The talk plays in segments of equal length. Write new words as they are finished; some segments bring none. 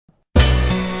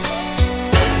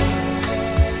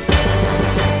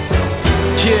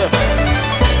Yeah,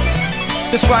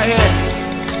 this right here,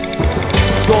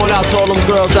 it's going out to all them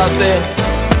girls out there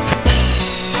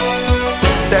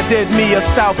that did me a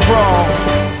south wrong.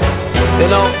 You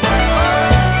know,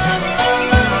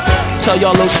 tell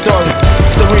y'all a little story.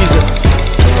 It's the reason.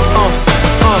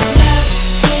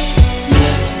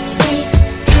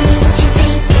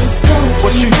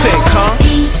 What you think, huh?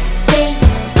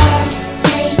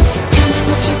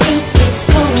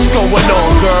 What's going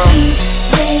on, girl?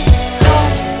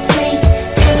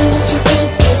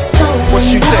 What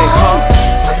you think, huh?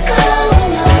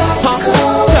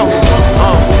 Tell me.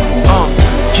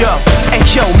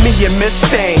 Yo, me and Miss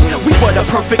Thing, we were the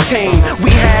perfect team. We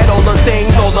had all the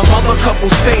things all the mother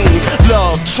couples fiend.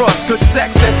 Love, trust, good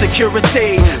sex, and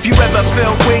security. If you ever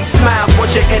felt weak, smiles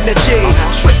was your energy.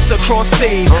 Trips across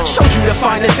seas, showed you the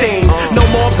finer things. No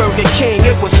more Burger King,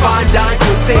 it was fine dine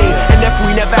cuisine. And if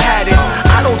we never had it,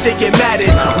 I don't think it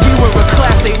mattered. We were a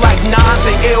classic like Nas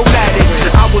and Illmatic.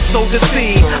 I was so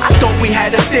deceived, I thought we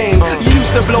had a thing. You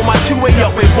used to blow my 2-way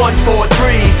up with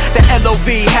 1-4-3s. The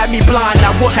LOV had me blind,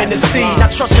 I wasn't to see. Not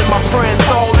trusting my friends,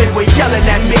 all they were yelling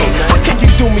at me. How can you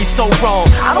do me so wrong?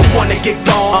 I don't wanna get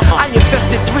gone. I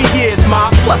invested 3 years,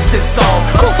 ma, plus this song.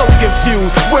 I'm so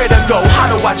confused, where to go, how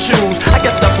do I choose? I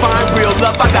guess to find real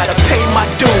love, I gotta pay my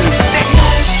dues.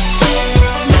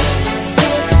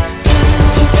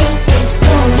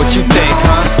 What you think,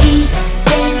 huh?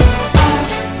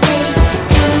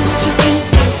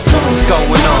 What's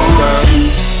going on, girl?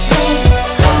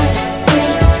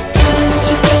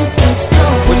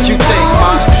 What you think,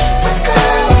 ma?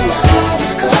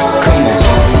 Come on.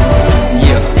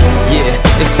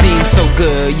 Yeah, it seems so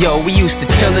good. Yo, we used to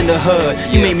chill in the hood.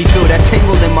 You made me feel that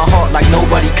tingle in my heart like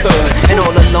nobody could. And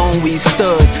all alone we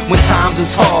stood when times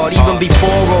was hard. Even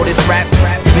before all this rap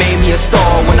made me a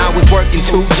star. When I was working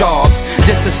 2 jobs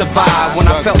just to survive. When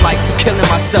I felt like killing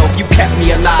myself, you kept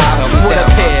me alive. What a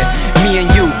pair, me and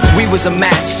you, we was a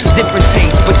match. Different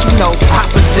tastes, but you know,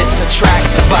 opposites attract.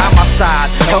 By my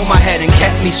side, held my head and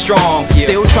kept me strong.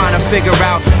 Still trying to figure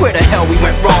out where the hell we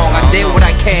went wrong. I did what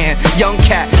I can, young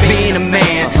cat, being a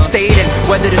man. Stayed in,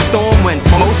 weathered the storm when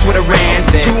most would've ran.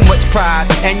 Too much pride,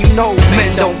 and you know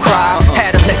men don't cry.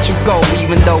 Had to let you go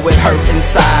even though it hurt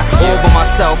inside. All by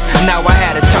myself, now I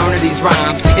had to turn to these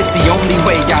rhymes. It's the only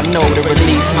way I know to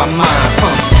release my mind.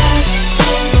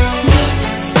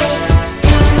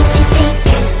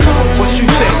 What you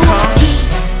think, huh?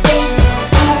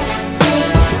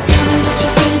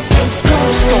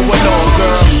 What's going on,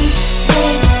 girl?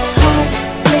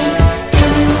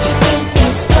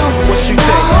 What you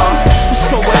think, huh? What's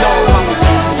going on,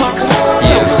 huh?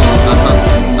 Yeah,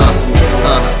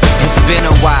 it's been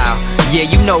a while. Yeah,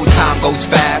 you know time goes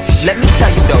fast. Let me tell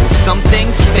you though, some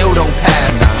things still don't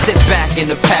pass. Sit back in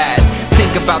the pad,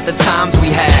 think about the times we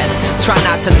had. Try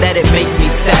not to let it make me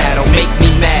sad or make me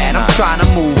mad. I'm trying to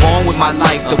move on with my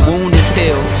life, the wound is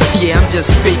healed. Yeah, I'm just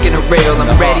speaking the real.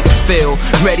 I'm ready to feel,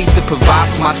 ready to provide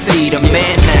for my seed. A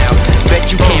man now,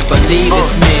 bet you can't believe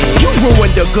it's me. You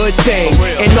ruined a good thing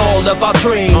in all of our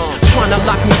dreams. Trying to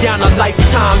lock me down a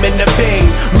lifetime in the Bing.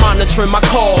 Monitoring my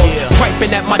calls,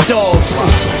 griping at my dogs.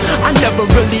 I never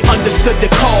really understood the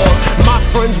cause. My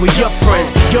friends were your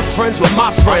friends were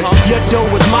my friends. Your dough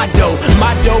was my dough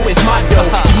is my dough.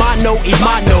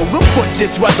 Imano, we'll put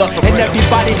this weather. And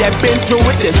everybody that been through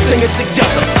it, then sing it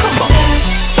together. Come on.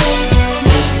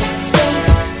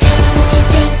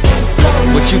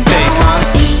 What you think, huh?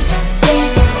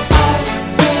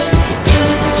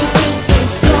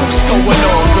 What's going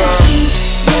on, girl?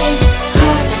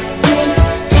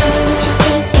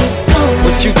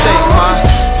 What you think, huh?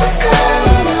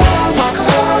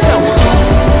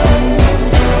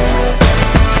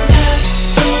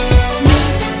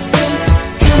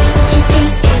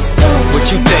 What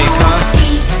you think, huh?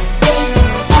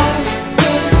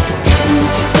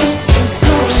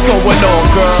 What's going on,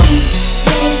 girl?